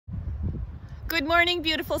Good morning,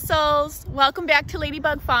 beautiful souls. Welcome back to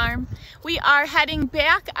Ladybug Farm. We are heading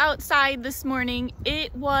back outside this morning.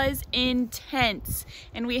 It was intense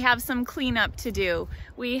and we have some cleanup to do.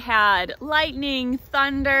 We had lightning,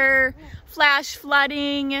 thunder, flash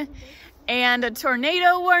flooding, and a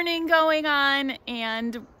tornado warning going on,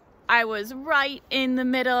 and I was right in the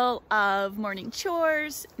middle of morning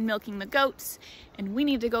chores, milking the goats, and we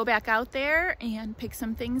need to go back out there and pick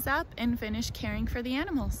some things up and finish caring for the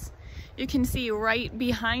animals. You can see right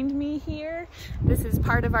behind me here, this is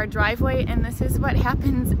part of our driveway, and this is what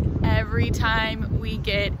happens every time we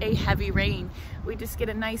get a heavy rain. We just get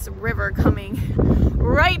a nice river coming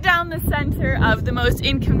right down the center of the most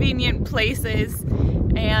inconvenient places,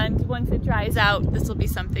 and once it dries out, this will be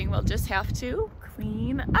something we'll just have to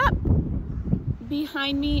clean up.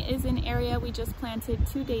 Behind me is an area we just planted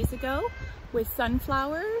 2 days ago with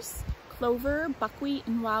sunflowers, clover, buckwheat,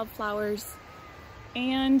 and wildflowers,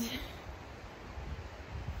 and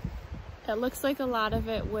it looks like a lot of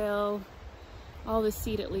it will, all the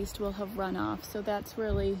seed at least, will have run off, so that's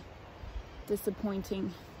really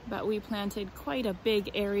disappointing. But we planted quite a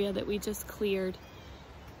big area that we just cleared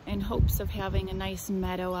in hopes of having a nice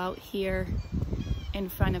meadow out here in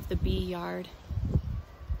front of the bee yard.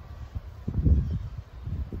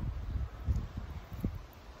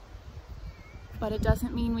 But it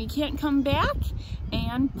doesn't mean we can't come back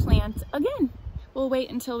and plant again. We'll wait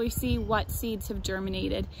until we see what seeds have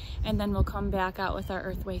germinated, and then we'll come back out with our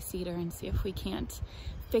earthway seeder and see if we can't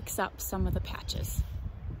fix up some of the patches.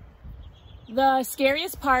 The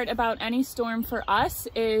scariest part about any storm for us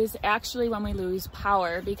is actually when we lose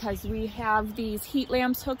power, because we have these heat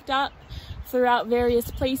lamps hooked up throughout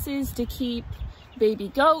various places to keep baby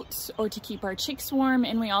goats or to keep our chicks warm,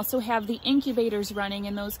 and we also have the incubators running,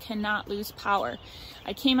 and those cannot lose power.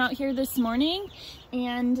 I came out here this morning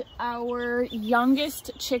and our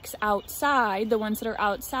youngest chicks outside, the ones that are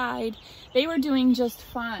outside, they were doing just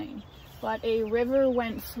fine, but a river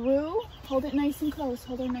went through. Hold it nice and close,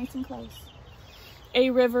 hold her nice and close.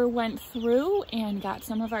 A river went through and got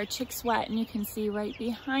some of our chicks wet, and you can see right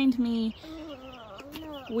behind me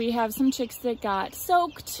we have some chicks that got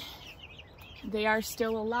soaked. They are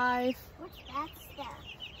still alive. What's that stuff?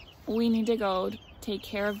 We need to go take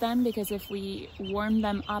care of them, because if we warm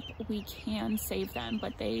them up, we can save them.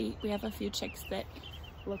 But we have a few chicks that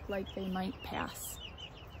look like they might pass.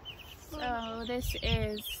 So this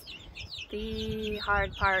is the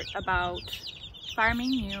hard part about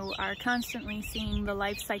farming. You are constantly seeing the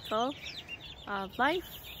life cycle of life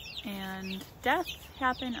and death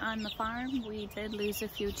happen on the farm. We did lose a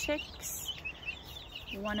few chicks.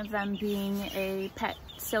 One of them being a pet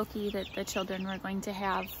silkie that the children were going to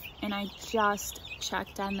have, and I just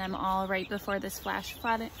checked on them all right before this flash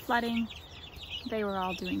flooding. They were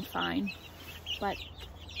all doing fine, but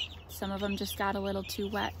some of them just got a little too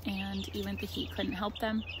wet, and even the heat couldn't help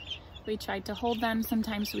them. We tried to hold them.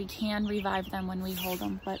 Sometimes we can revive them when we hold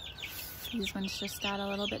them, but these ones just got a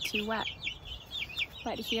little bit too wet.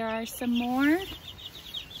 But here are some more.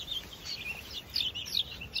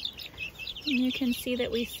 And you can see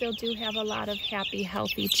that we still do have a lot of happy,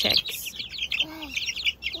 healthy chicks.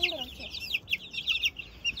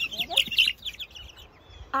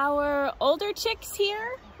 Our older chicks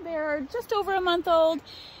here, they're just over a month old.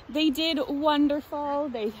 They did wonderful.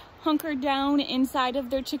 They hunkered down inside of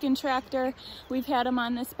their chicken tractor. We've had them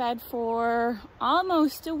on this bed for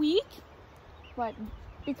almost a week, but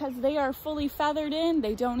because they are fully feathered in,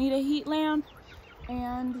 they don't need a heat lamp,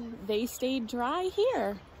 and they stayed dry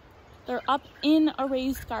here. They're up in a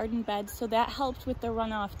raised garden bed, so that helped with the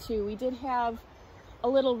runoff too. We did have a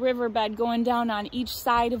little river bed going down on each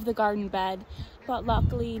side of the garden bed, but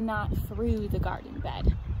luckily not through the garden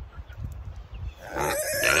bed.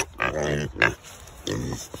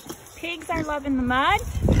 Pigs are loving the mud.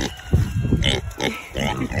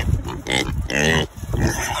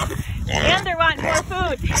 And they're wanting more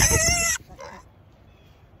food.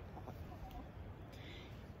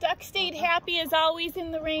 Ducks stayed happy as always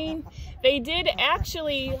in the rain. They did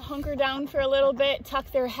actually hunker down for a little bit,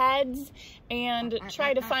 tuck their heads, and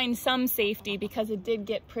try to find some safety, because it did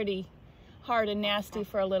get pretty hard and nasty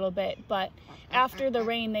for a little bit. But after the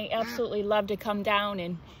rain, they absolutely love to come down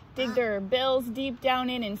and dig their bills deep down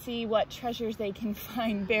in and see what treasures they can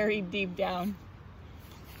find buried deep down.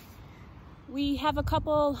 We have a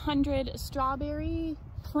couple hundred strawberry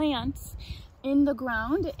plants in the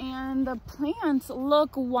ground, and the plants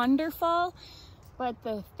look wonderful, but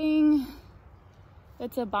the thing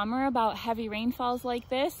that's a bummer about heavy rainfalls like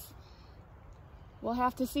this, we'll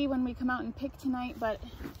have to see when we come out and pick tonight, but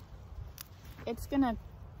it's gonna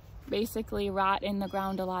basically rot in the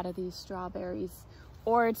ground a lot of these strawberries.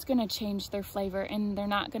 or it's gonna change their flavor and they're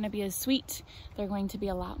not gonna be as sweet. They're going to be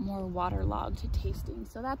a lot more waterlogged tasting.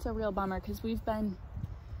 So that's a real bummer because we've been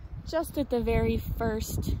just at the very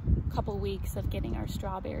first couple weeks of getting our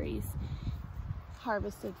strawberries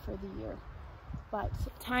harvested for the year. But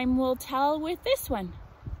time will tell with this one.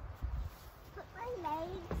 Put my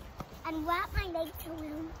legs and wrap my legs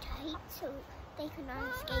around tight so they could not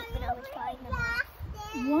escape when I was trying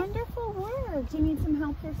them. Wonderful work. Do you need some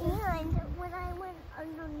help here, sis? And when I went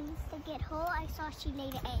underneath to get her, I saw she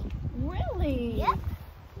laid an egg. Really? Yep.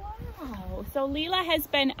 Wow. So Leela has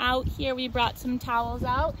been out here. We brought some towels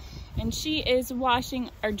out and she is washing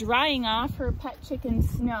or drying off her pet chicken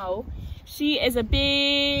Snow. She is a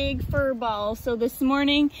big fur ball. So this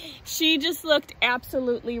morning she just looked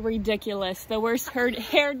absolutely ridiculous. The worst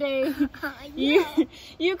hair day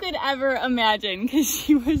you could ever imagine because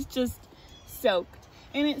she was just soaked.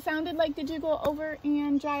 And it sounded like, did you go over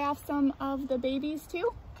and dry off some of the babies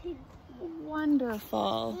too?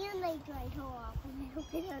 Wonderful. And they dried her off and they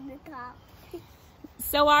put it on the top.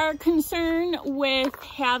 So our concern with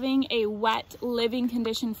having a wet living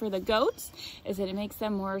condition for the goats is that it makes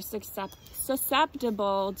them more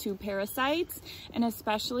susceptible to parasites, and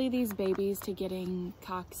especially these babies to getting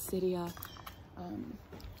coccidia,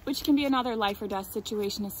 which can be another life or death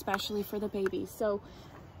situation, especially for the babies. So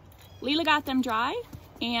Leela got them dry,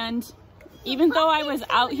 and even though I was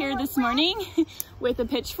out here this morning with a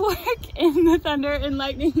pitchfork in the thunder and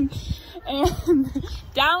lightning and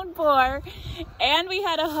downpour, and we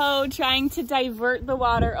had a hoe trying to divert the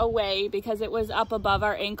water away because it was up above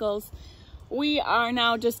our ankles, we are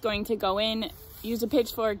now just going to go in, use a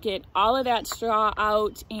pitchfork, get all of that straw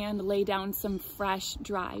out, and lay down some fresh,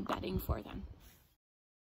 dry bedding for them.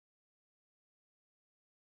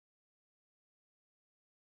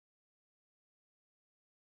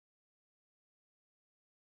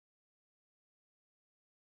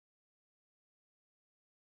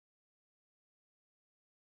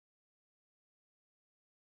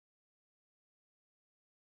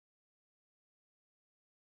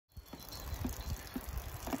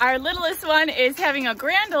 Our littlest one is having a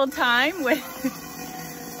grand old time with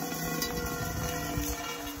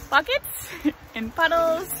buckets and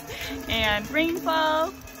puddles and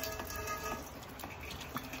rainfall.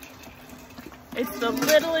 It's the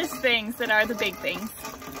littlest things that are the big things.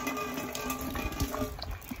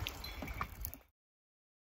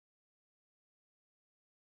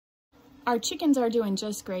 Our chickens are doing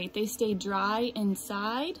just great. They stay dry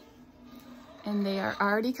inside, and they are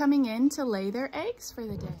already coming in to lay their eggs for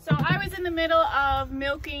the day. So I was in the middle of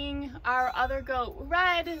milking our other goat,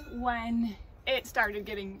 Red, when it started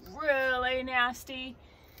getting really nasty.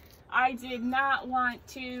 I did not want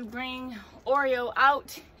to bring Oreo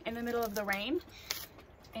out in the middle of the rain,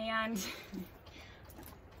 and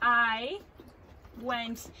I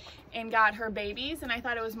went and got her babies, and I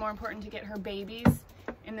thought it was more important to get her babies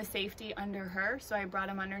in the safety under her. So I brought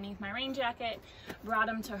them underneath my rain jacket, brought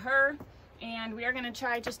them to her, and we are gonna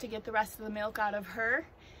try just to get the rest of the milk out of her.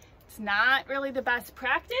 It's not really the best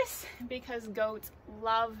practice because goats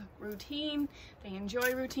love routine. They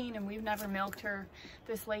enjoy routine, and we've never milked her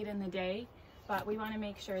this late in the day, but we wanna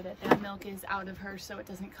make sure that that milk is out of her so it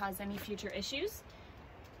doesn't cause any future issues.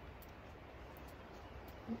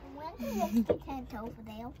 When did the tent over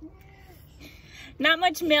there? Not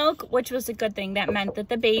much milk, which was a good thing. That meant that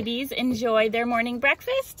the babies enjoyed their morning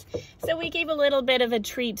breakfast. So we gave a little bit of a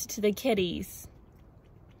treat to the kitties.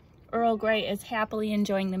 Earl Grey is happily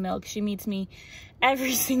enjoying the milk. She meets me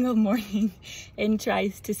every single morning and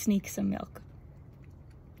tries to sneak some milk.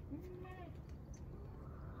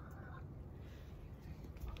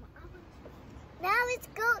 Now it's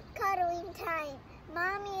goat cuddling time.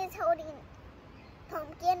 Mommy is holding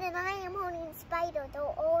Pumpkin and I am holding Spider, the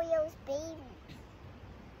Oreo's baby.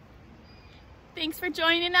 Thanks for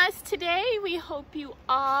joining us today. We hope you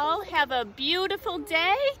all have a beautiful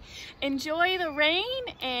day. Enjoy the rain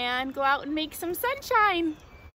and go out and make some sunshine.